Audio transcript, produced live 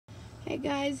Hey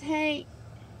guys, hey.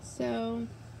 So,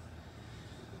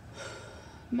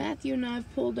 Matthew and I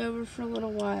have pulled over for a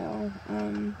little while.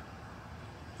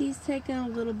 He's taking a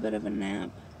little bit of a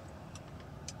nap.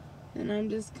 And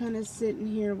I'm just kind of sitting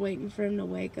here waiting for him to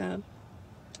wake up.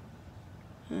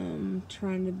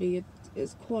 Trying to be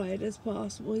as quiet as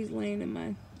possible. He's laying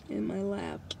in my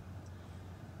lap.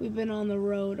 We've been on the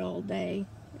road all day,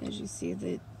 as you see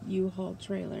the U-Haul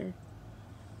trailer.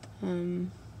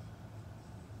 I'm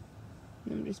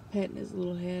just petting his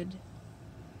little head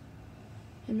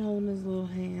and holding his little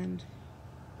hand.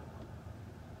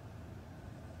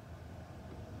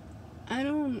 I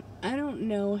don't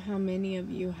know how many of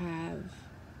you have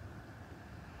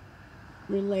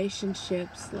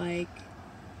relationships like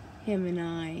him and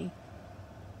I.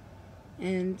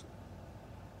 And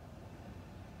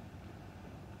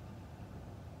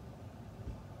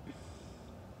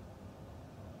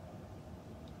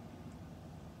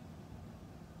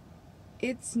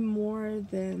it's more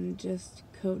than just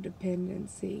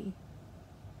codependency.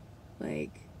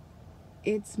 Like,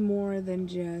 it's more than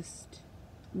just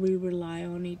we rely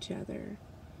on each other.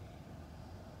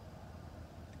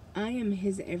 I am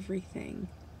his everything.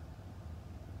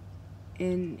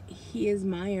 And he is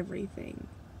my everything.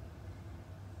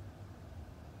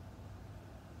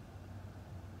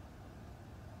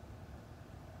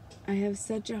 I have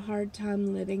such a hard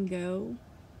time letting go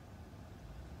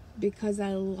because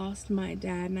I lost my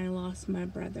dad and I lost my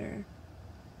brother.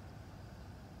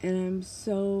 And I'm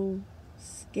so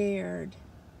scared.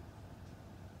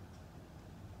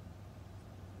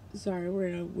 Sorry, we're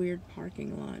in a weird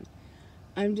parking lot.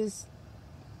 I'm just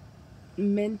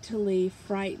mentally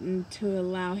frightened to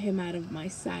allow him out of my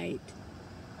sight.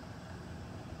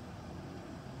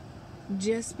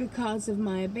 Just because of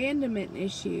my abandonment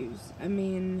issues. I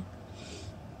mean,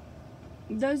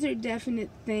 those are definite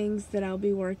things that I'll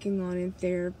be working on in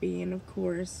therapy. And of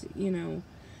course,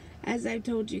 as I've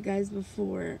told you guys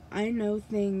before, I know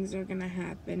things are going to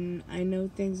happen. I know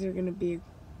things are going to be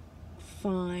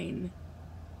fine.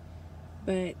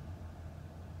 But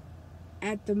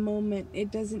at the moment,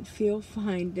 it doesn't feel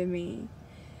fine to me.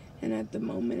 And at the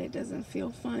moment, it doesn't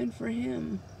feel fine for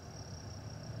him.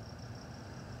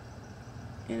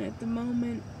 And at the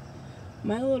moment,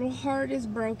 my little heart is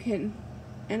broken.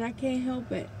 And I can't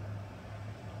help it.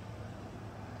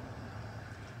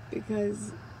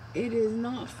 Because it is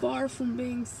not far from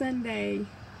being Sunday.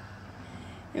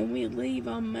 And we leave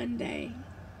on Monday.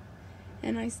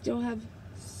 And I still have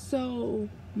so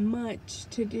much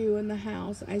to do in the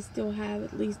house. I still have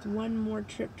at least one more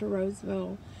trip to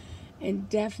Roseville. And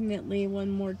definitely one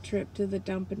more trip to the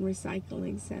dump and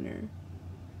recycling center.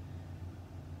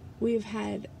 We've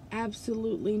had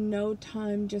absolutely no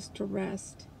time just to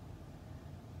rest.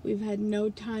 We've had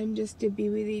no time just to be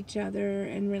with each other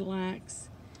and relax.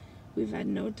 We've had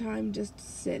no time just to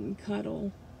sit and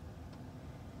cuddle.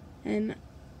 And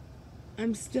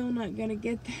I'm still not going to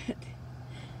get that.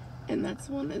 And that's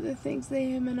one of the things that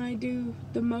him and I do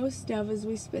the most of, is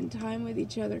we spend time with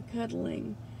each other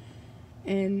cuddling.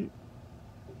 And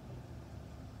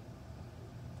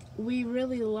we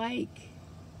really like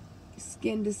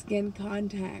skin-to-skin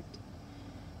contact.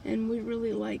 And we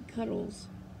really like cuddles.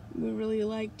 We really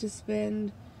like to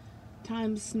spend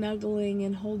time snuggling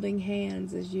and holding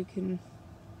hands. As you can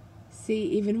see,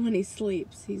 even when he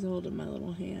sleeps, he's holding my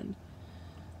little hand.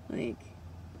 Like,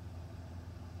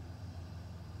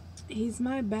 he's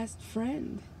my best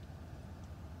friend.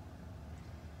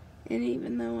 And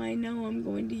even though I know I'm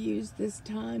going to use this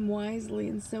time wisely,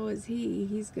 and so is he,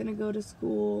 he's going to go to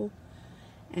school,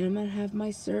 and I'm going to have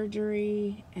my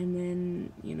surgery, and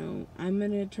then, I'm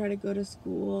going to try to go to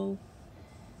school,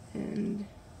 and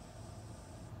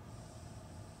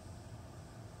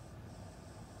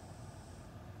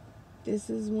this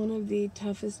is one of the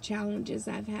toughest challenges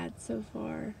I've had so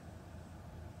far.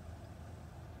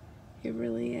 It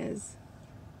really is.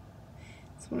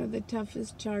 It's one of the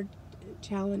toughest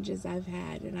challenges I've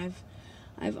had, and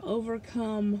I've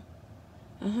overcome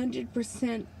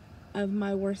 100% of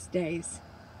my worst days,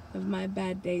 of my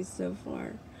bad days so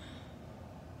far.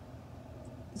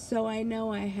 So I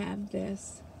know I have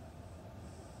this.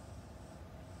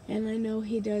 And I know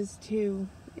he does too.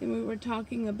 And we were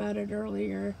talking about it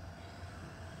earlier.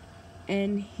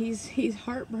 And he's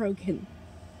heartbroken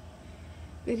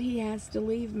that he has to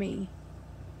leave me.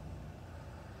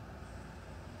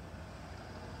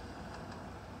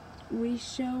 We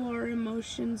show our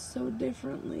emotions so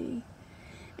differently.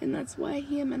 And that's why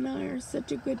him and I are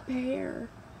such a good pair.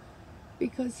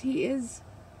 Because he is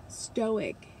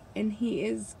stoic, and he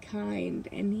is kind,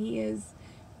 and he is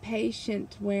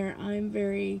patient, where I'm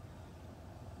very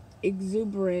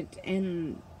exuberant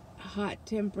and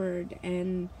hot-tempered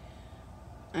and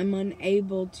I'm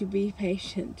unable to be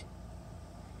patient.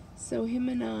 So him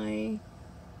and I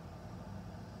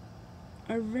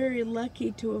are very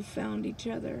lucky to have found each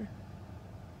other.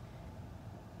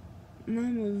 And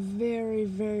I'm a very,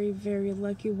 very, very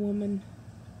lucky woman.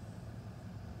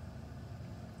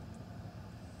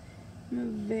 I'm a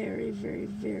very, very,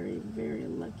 very, very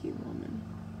lucky woman.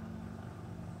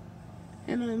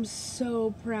 And I'm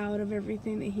so proud of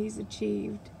everything that he's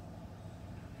achieved.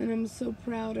 And I'm so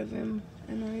proud of him.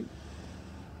 And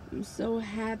I'm so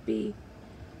happy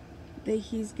that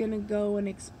he's gonna go and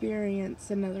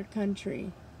experience another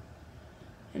country.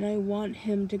 And I want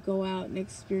him to go out and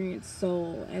experience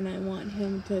Seoul. And I want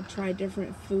him to try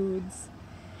different foods.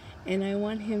 And I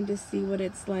want him to see what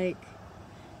it's like.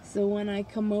 So when I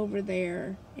come over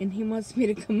there, and he wants me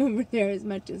to come over there as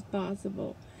much as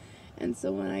possible. And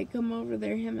so when I come over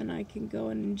there, him and I can go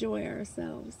and enjoy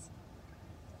ourselves.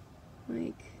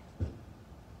 Like,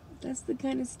 that's the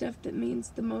kind of stuff that means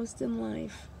the most in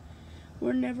life.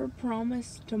 We're never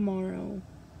promised tomorrow.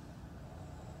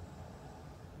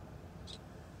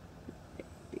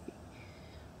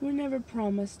 We're never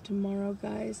promised tomorrow,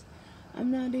 guys.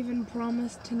 I'm not even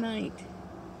promised tonight.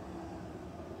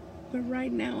 But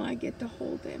right now I get to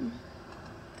hold him.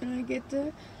 And I get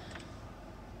to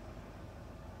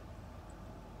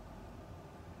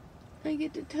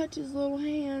touch his little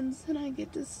hands, and I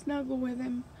get to snuggle with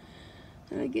him,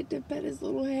 and I get to pet his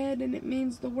little head, and it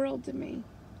means the world to me.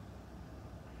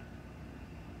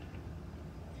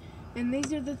 And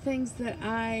these are the things that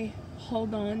I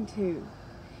hold on to.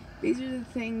 These are the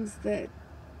things that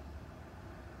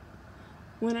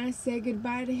when I say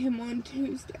goodbye to him on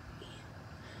Tuesday,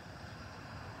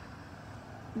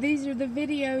 these are the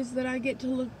videos that I get to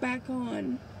look back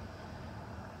on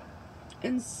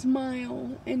and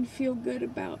smile and feel good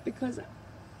about, because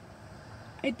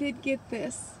I did get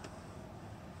this.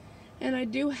 And I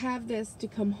do have this to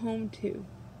come home to.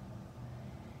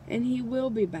 And he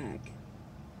will be back.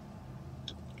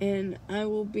 And I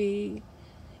will be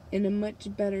in a much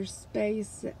better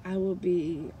space. I will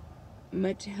be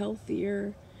much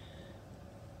healthier.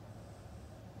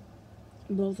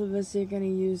 Both of us are going to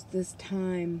use this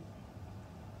time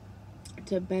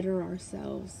to better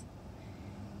ourselves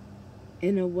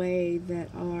in a way that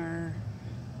our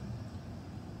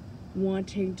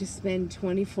wanting to spend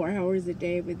 24 hours a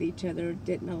day with each other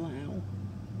didn't allow.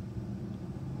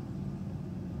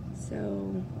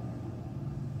 So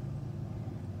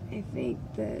I think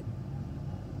that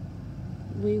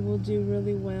we will do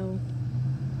really well.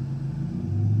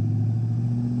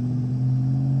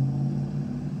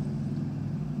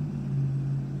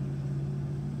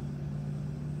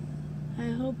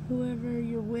 I hope whoever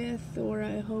you're with, or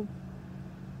I hope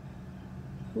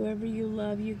whoever you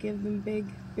love, you give them big,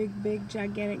 big, big,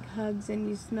 gigantic hugs and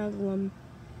you snuggle them.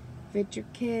 If it's your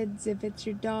kids, if it's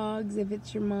your dogs, if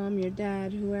it's your mom, your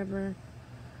dad, whoever.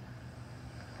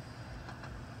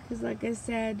 Because like I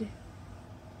said,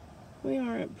 we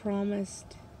aren't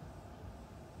promised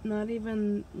not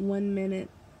even 1 minute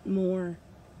more.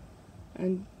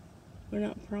 And we're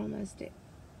not promised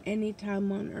any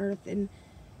time on earth. And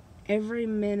every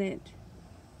minute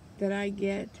that I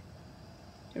get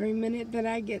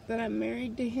that I'm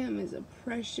married to him is a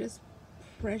precious,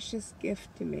 precious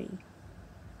gift to me.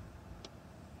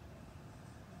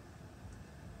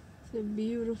 It's a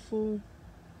beautiful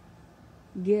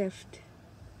gift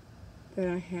that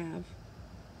I have.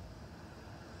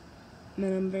 And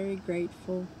I'm very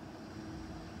grateful.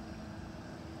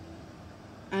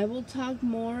 I will talk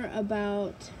more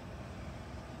about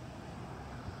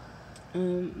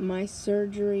my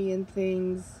surgery and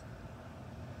things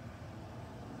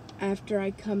after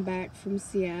I come back from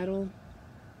Seattle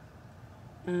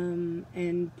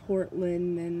and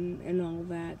Portland and all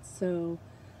that. So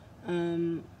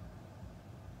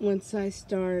once I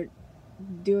start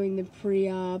doing the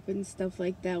pre-op and stuff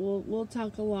like that, we'll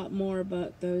talk a lot more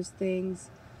about those things.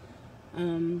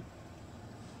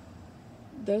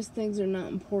 Those things are not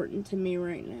important to me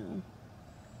right now.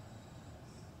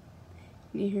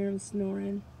 Can you hear him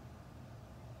snoring?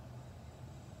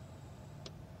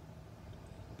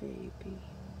 Baby.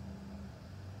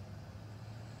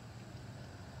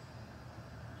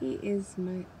 He is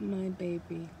my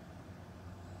baby.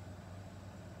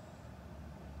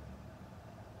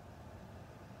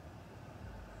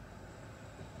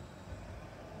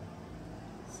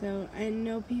 So I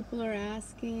know people are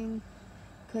asking,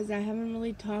 because I haven't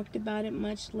really talked about it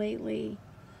much lately.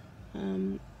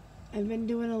 I've been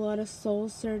doing a lot of soul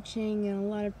searching and a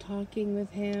lot of talking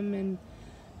with him,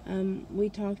 and we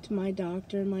talked to my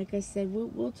doctor, and like I said,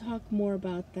 we'll talk more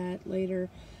about that later.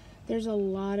 there's a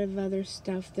lot of other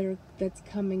stuff that's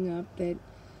coming up that,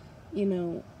 you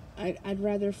know, I'd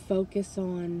rather focus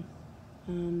on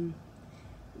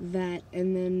that,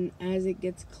 and then as it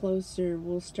gets closer,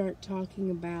 we'll start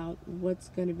talking about what's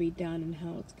going to be done and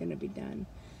how it's going to be done.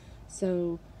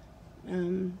 So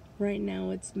right now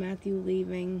it's Matthew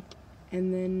leaving,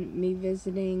 and then me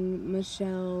visiting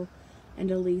Michelle and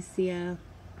Alicia,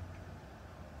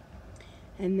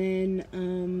 and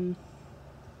then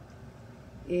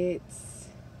it's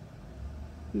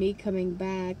me coming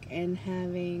back and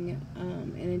having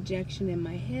an injection in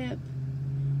my hip,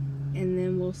 and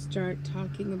then we'll start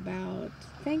talking about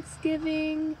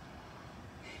Thanksgiving,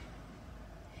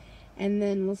 and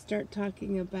then we'll start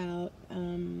talking about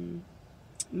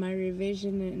my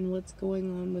revision and what's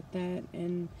going on with that,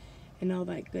 and all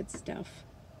that good stuff.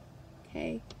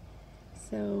 Okay,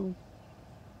 so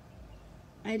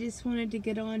I just wanted to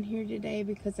get on here today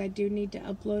because I do need to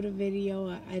upload a video.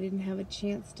 I didn't have a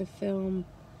chance to film.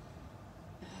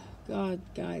 God,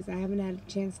 guys, I haven't had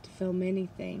a chance to film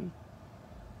anything.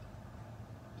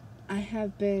 I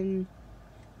have been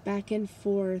back and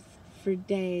forth for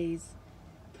days,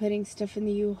 putting stuff in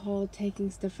the U-Haul, taking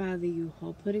stuff out of the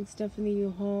U-Haul, putting stuff in the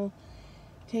U-Haul,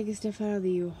 taking stuff out of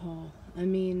the U-Haul. I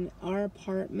mean, our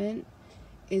apartment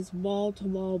is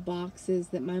wall-to-wall boxes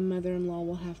that my mother-in-law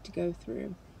will have to go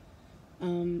through.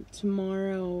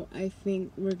 Tomorrow, I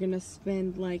think we're going to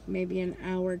spend like maybe an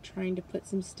hour trying to put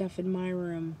some stuff in my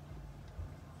room.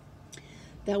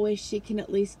 That way she can at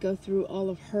least go through all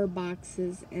of her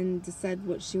boxes and decide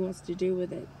what she wants to do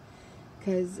with it.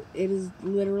 Because it is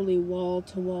literally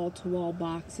wall-to-wall-to-wall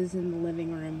boxes in the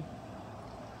living room.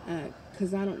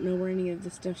 Because I don't know where any of the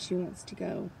stuff she wants to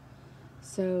go.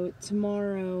 So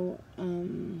tomorrow,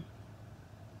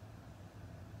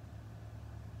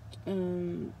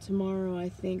 tomorrow I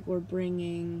think we're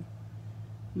bringing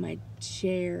my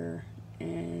chair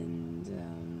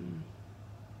and,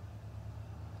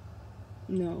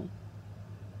 no,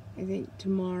 I think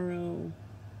tomorrow,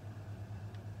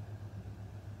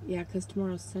 yeah, because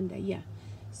tomorrow's Sunday, yeah.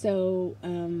 So,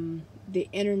 the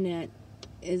internet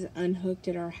is unhooked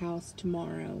at our house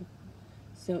tomorrow.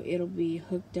 So it'll be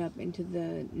hooked up into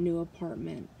the new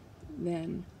apartment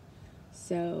then.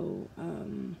 So,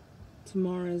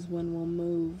 tomorrow is when we'll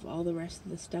move all the rest of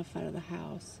the stuff out of the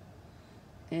house.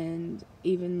 And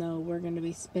even though we're going to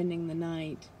be spending the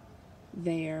night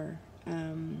there,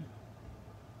 him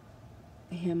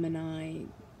and I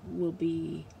will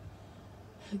be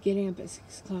getting up at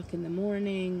 6 o'clock in the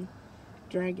morning,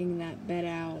 dragging that bed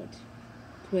out,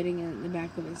 putting it in the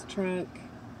back of his truck,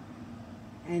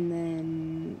 and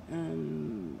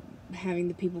then having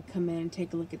the people come in and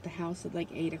take a look at the house at like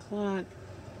 8 o'clock.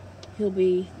 He'll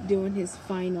be doing his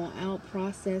final out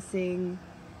processing,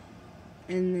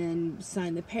 and then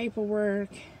sign the paperwork,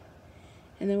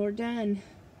 and then we're done.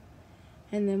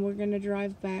 And then we're going to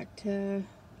drive back to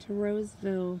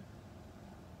Roseville.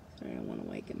 Sorry, I don't want to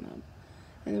wake him up.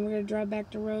 And then we're going to drive back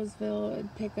to Roseville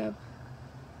and pick up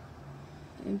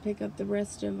the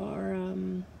rest of our,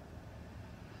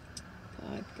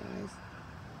 God, guys.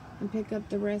 And pick up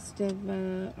the rest of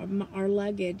our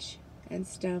luggage and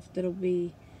stuff that'll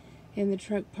be in the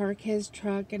truck. Park his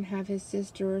truck and have his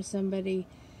sister or somebody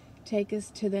take us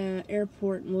to the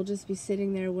airport, and we'll just be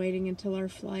sitting there waiting until our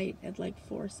flight at like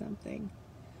 4 something.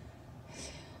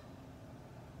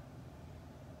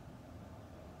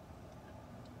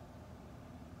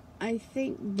 I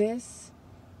think this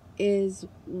is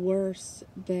worse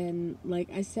than, like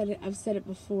I said it, I've said it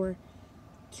before,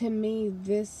 to me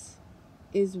this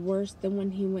is worse than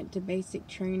when he went to basic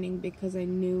training, because I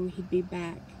knew he'd be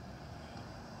back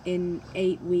in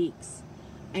 8 weeks.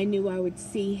 I knew I would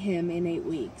see him in 8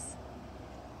 weeks.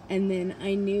 And then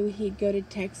I knew he'd go to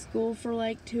tech school for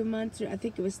like 2 months, or I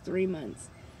think it was 3 months.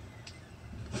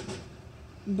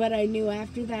 But I knew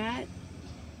after that,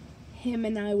 him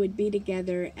and I would be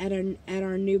together at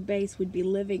our new base, would be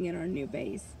living at our new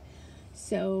base.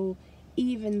 So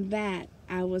even that,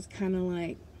 I was kind of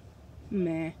like,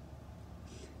 meh.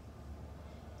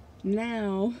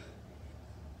 Now,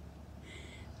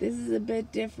 this is a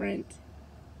bit different.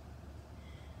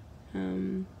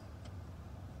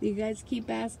 You guys keep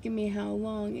asking me how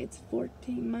long. It's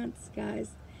 14 months,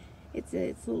 guys. It's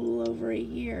a little over a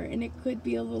year, and it could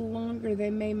be a little longer. They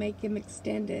may make him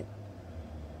extend it.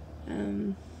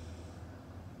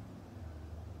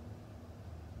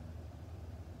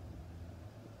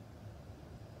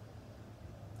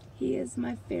 He is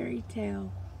my fairy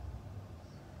tale.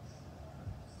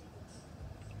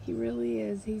 He really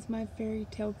is. He's my fairy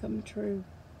tale come true.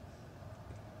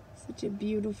 Such a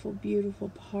beautiful, beautiful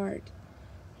part,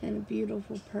 and a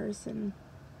beautiful person.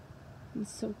 and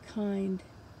so kind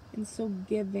and so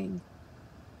giving.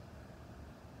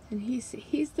 And he's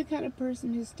the kind of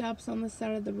person who stops on the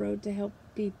side of the road to help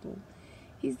people.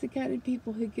 He's the kind of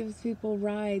people who gives people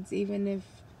rides even if,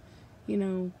 you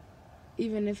know,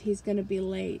 even if he's going to be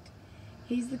late.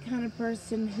 He's the kind of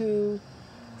person who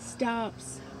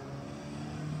stops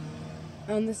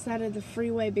on the side of the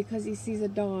freeway because he sees a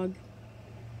dog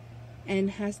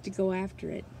and has to go after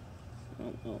it.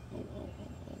 Oh.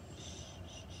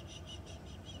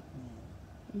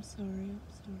 I'm sorry.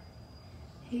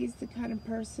 He's the kind of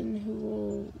person who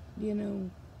will, you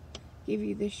know, give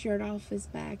you the shirt off his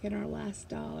back and our last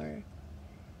dollar.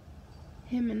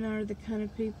 Him and I are the kind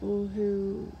of people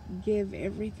who give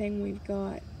everything we've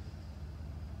got.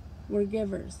 We're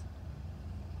givers.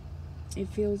 It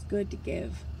feels good to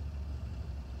give.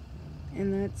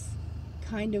 And that's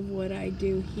kind of what I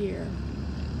do here.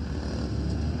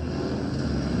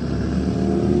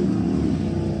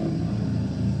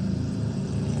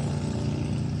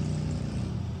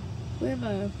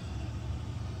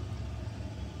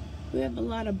 We have a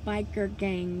lot of biker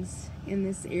gangs in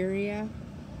this area,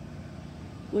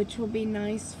 which will be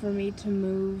nice for me to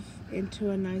move into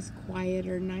a nice,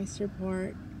 quieter, nicer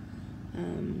part,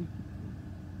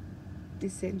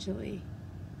 essentially.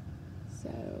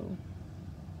 So,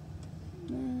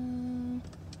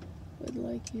 would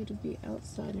like you to be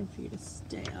outside and for you to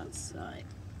stay outside.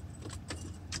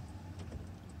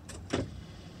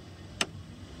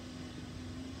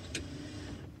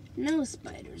 No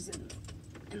spiders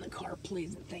in the car,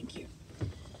 please and thank you.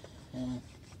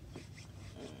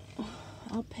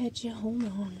 I'll pet you. Hold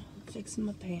on. I'm fixing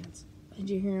my pants. Did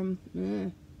you hear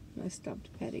him? I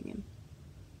stopped petting him.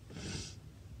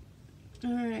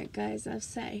 Alright, guys. I've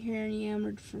sat here and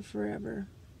yammered for forever.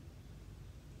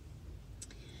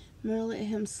 I'm going to let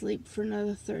him sleep for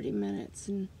another 30 minutes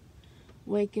and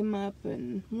wake him up.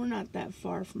 And we're not that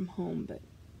far from home, but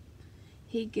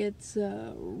he gets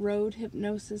road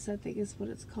hypnosis, I think is what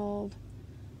it's called.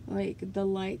 Like, the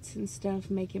lights and stuff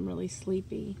make him really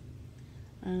sleepy.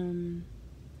 And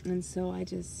so I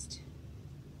just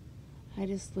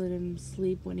let him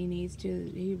sleep when he needs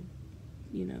to. He,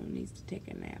 you know, needs to take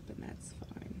a nap, and that's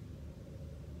fine.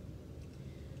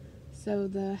 So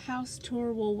the house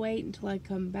tour will wait until I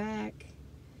come back.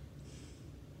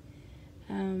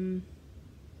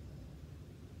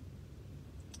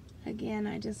 Again,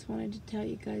 I just wanted to tell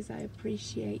you guys I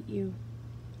appreciate you.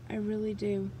 I really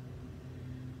do.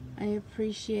 I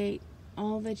appreciate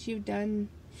all that you've done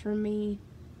for me.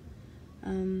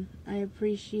 I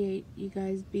appreciate you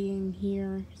guys being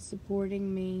here,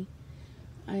 supporting me.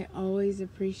 I always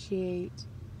appreciate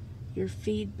your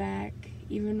feedback,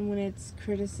 even when it's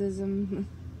criticism.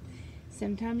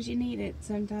 Sometimes you need it.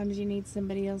 Sometimes you need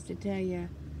somebody else to tell you,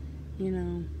 you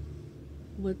know,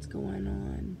 what's going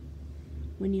on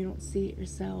when you don't see it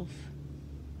yourself.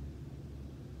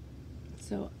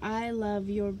 So I love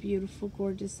your beautiful,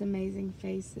 gorgeous, amazing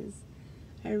faces.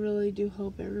 I really do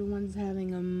hope everyone's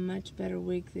having a much better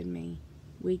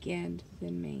weekend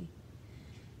than me.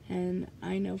 And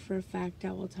I know for a fact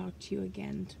I will talk to you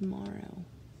again tomorrow.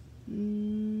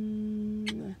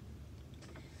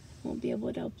 Won't be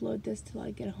able to upload this till I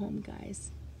get home,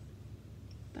 guys.